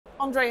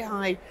André,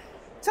 hi.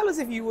 Tell us,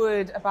 if you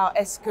would, about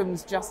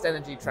Eskom's just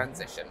energy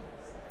transition.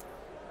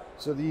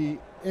 So the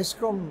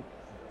Eskom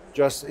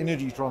just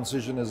energy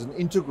transition is an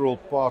integral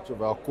part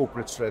of our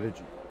corporate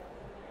strategy.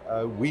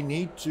 We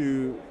need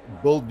to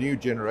build new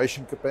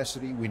generation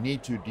capacity, we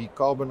need to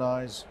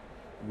decarbonize,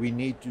 we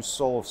need to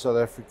solve South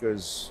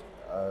Africa's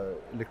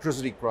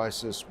electricity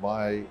crisis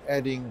by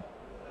adding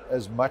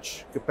as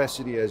much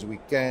capacity as we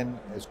can,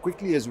 as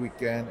quickly as we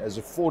can, as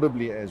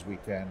affordably as we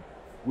can,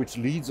 which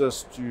leads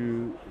us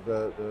to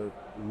the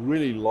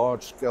really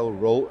large-scale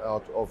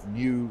rollout of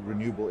new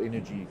renewable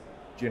energy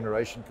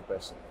generation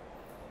capacity.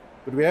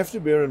 But we have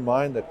to bear in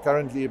mind that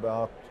currently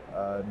about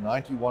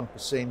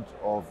 91%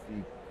 of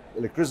the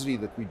electricity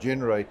that we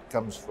generate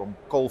comes from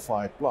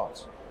coal-fired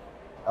plants.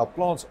 Our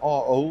plants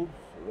are old,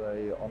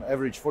 they are on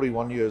average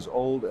 41 years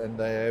old, and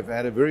they have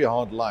had a very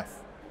hard life.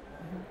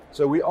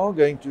 So we are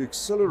going to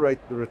accelerate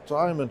the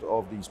retirement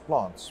of these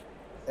plants.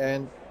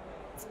 And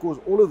of course,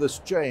 all of this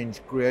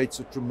change creates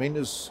a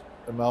tremendous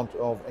amount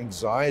of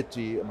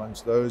anxiety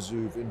amongst those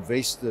who've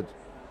invested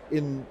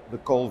in the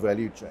coal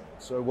value chain.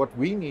 So what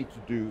we need to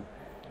do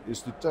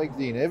is to take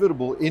the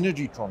inevitable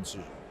energy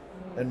transition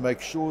and make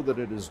sure that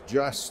it is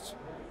just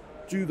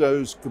to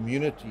those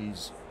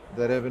communities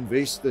that have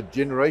invested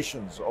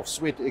generations of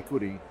sweat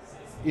equity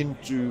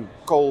into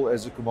coal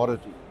as a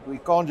commodity. We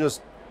can't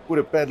just put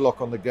a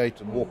padlock on the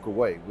gate and walk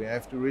away. We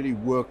have to really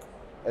work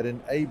at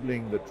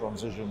enabling the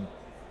transition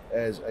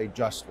as a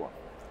just one.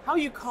 How are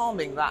you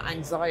calming that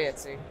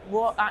anxiety?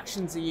 What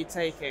actions are you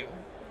taking?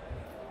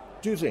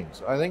 Two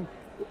things. I think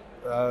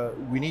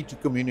we need to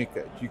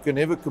communicate. You can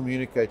never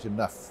communicate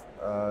enough.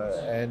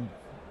 And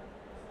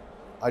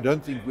I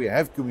don't think we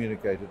have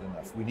communicated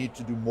enough. We need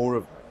to do more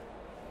of that.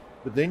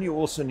 But then you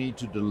also need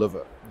to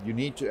deliver. You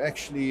need to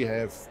actually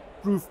have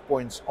proof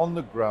points on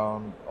the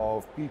ground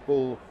of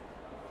people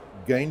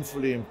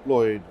gainfully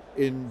employed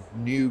in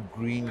new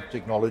green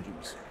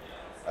technologies.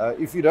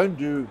 If you don't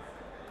do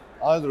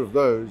either of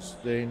those,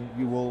 then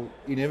you will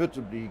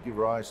inevitably give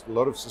rise to a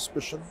lot of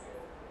suspicion,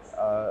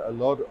 a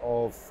lot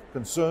of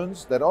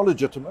concerns that are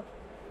legitimate,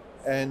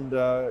 and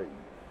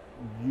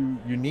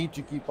you need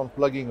to keep on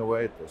plugging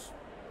away at this.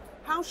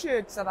 How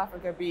should South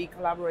Africa be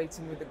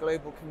collaborating with the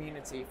global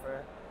community for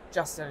a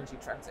just energy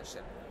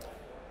transition?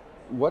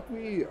 What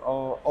we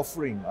are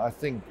offering, I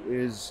think,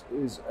 is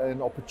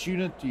an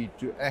opportunity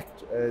to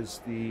act as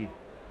the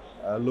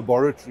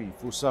laboratory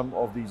for some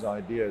of these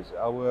ideas.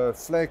 Our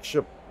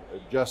flagship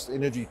Just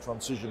Energy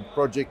Transition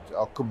project,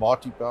 our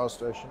Komati power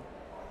station,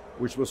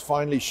 which was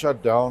finally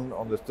shut down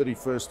on the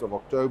 31st of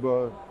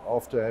October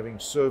after having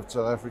served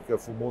South Africa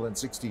for more than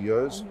 60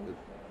 years.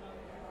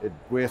 It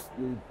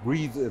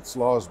breathed its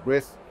last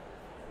breath.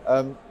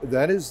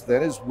 That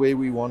is where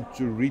we want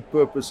to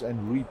repurpose and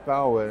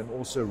repower and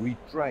also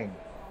retrain.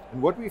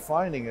 And what we're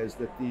finding is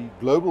that the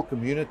global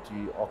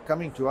community are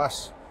coming to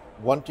us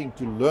wanting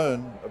to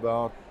learn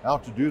about how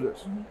to do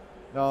this.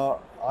 Now,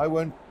 I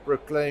won't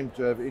proclaim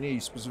to have any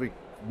specific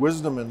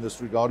wisdom in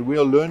this regard. We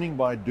are learning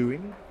by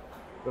doing,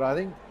 but I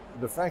think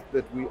the fact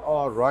that we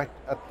are right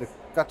at the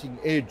cutting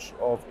edge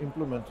of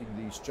implementing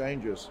these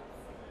changes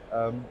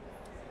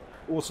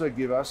also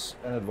give us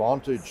an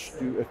advantage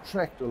to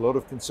attract a lot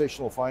of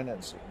concessional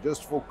financing.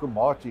 Just for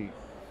Komati,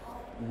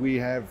 we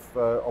have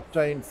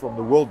obtained from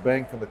the World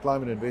Bank and the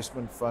Climate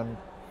Investment Fund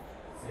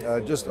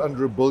just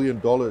under $1 billion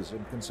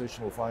in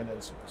concessional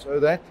financing. So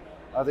that,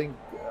 I think,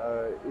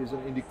 is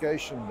an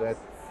indication that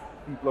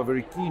people are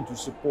very keen to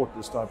support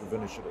this type of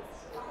initiative.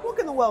 What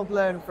can the world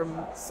learn from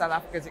South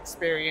Africa's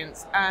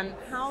experience, and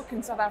how do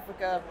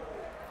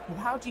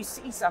you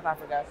see South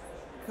Africa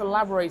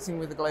collaborating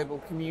with the global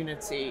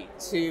community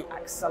to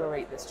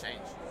accelerate this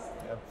change?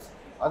 Yeah.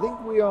 I think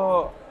we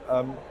are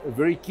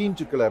very keen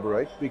to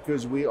collaborate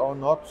because we are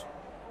not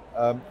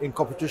in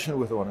competition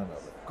with one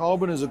another.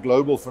 Carbon is a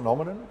global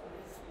phenomenon,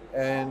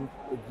 and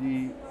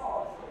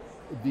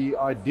the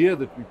idea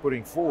that we're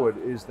putting forward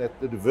is that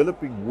the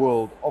developing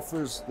world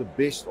offers the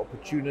best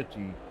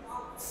opportunity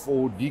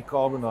for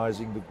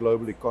decarbonizing the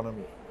global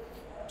economy.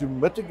 To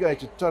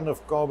mitigate a ton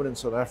of carbon in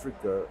South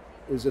Africa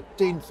is a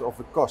tenth of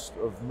the cost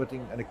of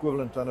emitting an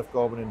equivalent ton of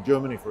carbon in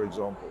Germany, for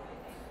example.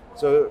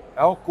 So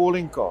our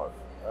calling card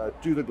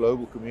to the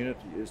global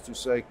community is to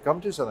say, come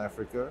to South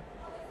Africa,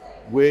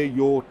 where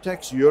your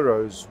tax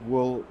euros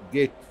will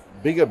get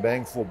bigger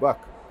bang for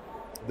buck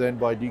than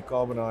by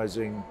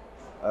decarbonizing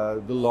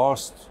the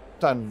last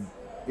ton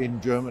in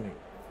Germany.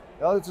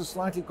 Now, it's a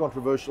slightly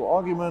controversial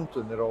argument,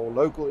 and there are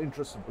local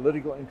interests and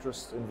political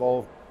interests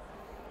involved,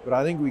 but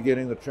I think we're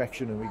getting the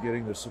traction and we're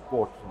getting the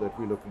support that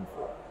we're looking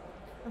for.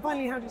 And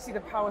finally, how do you see the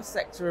power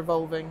sector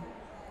evolving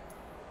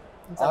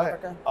in South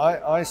Africa?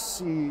 I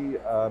see,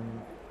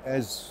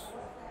 as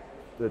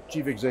the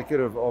chief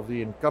executive of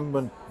the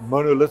incumbent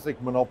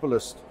monolithic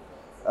monopolist,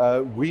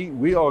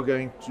 we are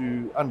going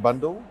to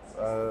unbundle,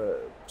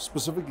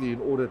 specifically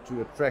in order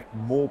to attract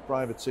more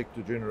private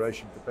sector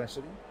generation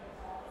capacity.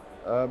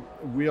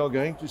 We are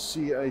going to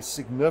see a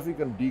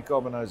significant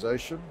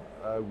decarbonization.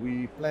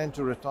 We plan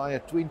to retire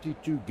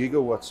 22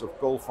 gigawatts of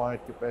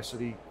coal-fired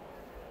capacity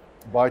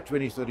by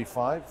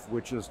 2035,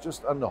 which is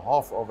just under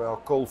half of our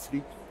coal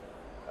fleet.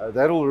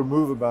 That'll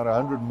remove about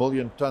 100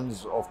 million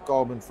tons of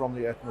carbon from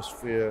the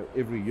atmosphere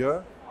every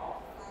year.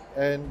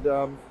 And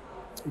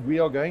we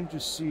are going to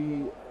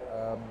see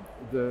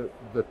the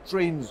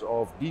trends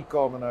of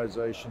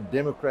decarbonization,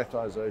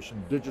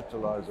 democratization,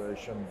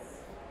 digitalization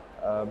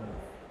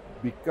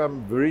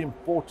become very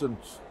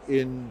important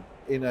in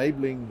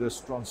enabling this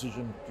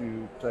transition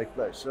to take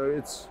place. So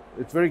it's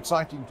very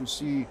exciting to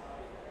see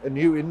a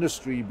new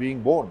industry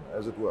being born,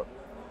 as it were.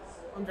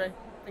 André,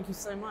 thank you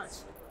so much.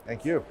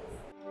 Thank you.